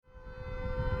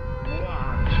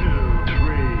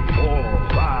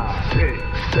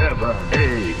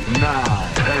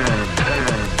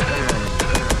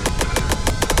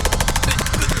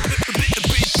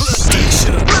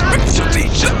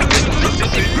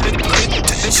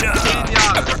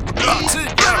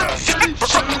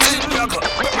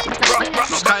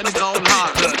Noch keine grauen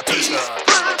Haare.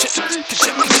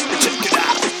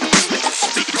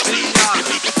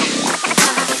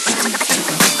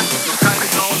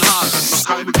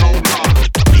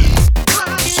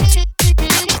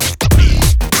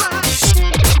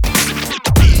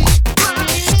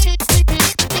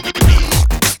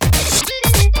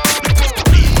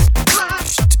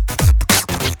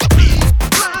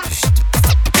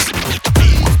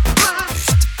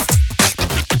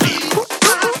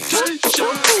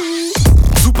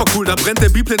 Supakool, da brennt der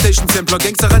B-Plantation-Sampler.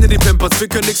 Gangster rein in die Pampers, wir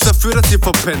können nix dafür, dass ihr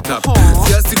verpennt habt.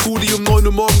 Sie heißt die Kuh, die um 9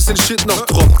 Uhr morgens den Shit noch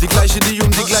droppt. Die gleiche, die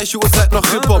um die gleiche Uhrzeit noch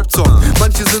Hip-Hop zockt.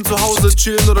 Manche sind zu Hause,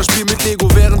 chillen oder spielen mit Lego.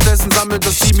 Währenddessen sammelt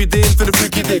das Team Ideen für ne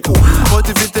freaky Deko. Heute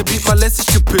wird der Beat mal lässig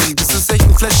gepinkt. Es ist echt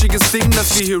ein flashiges Ding,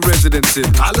 dass wir hier Resident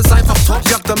sind. Alles einfach top,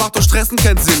 ja, da macht doch Stressen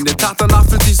keinen Sinn. Der Tag danach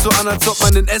fühlt sich so an, als ob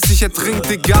man den Essig ertrinkt.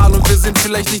 Egal, und wir sind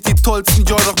vielleicht nicht die tollsten,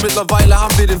 ja, doch mittlerweile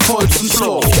haben wir den vollsten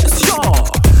Flow.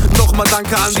 Nochmal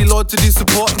danke an die Leute, die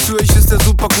supporten. Für euch ist der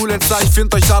Supakool jetzt da, ich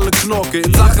find euch alle Knorke.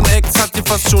 In Sachen Acts hat hier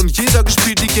fast schon jeder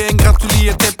gespielt. Die Gang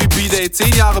gratuliert, Happy B-Day,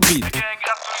 10 Jahre Beat. Die Gang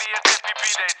gratuliert, Happy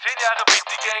B-Day, 10 Jahre Beat.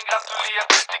 Die Gang gratuliert,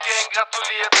 die Gang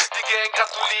gratuliert, die Gang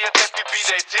gratuliert, Happy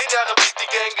B-Day, 10 Jahre Beat. Die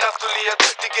Gang gratuliert,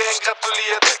 die Gang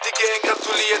gratuliert, die Gang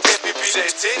gratuliert, Happy B-Day,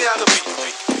 10 Jahre Beat.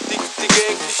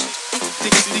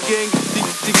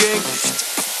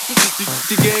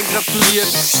 Die Gang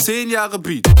gratuliert, 10 Jahre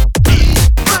Beat.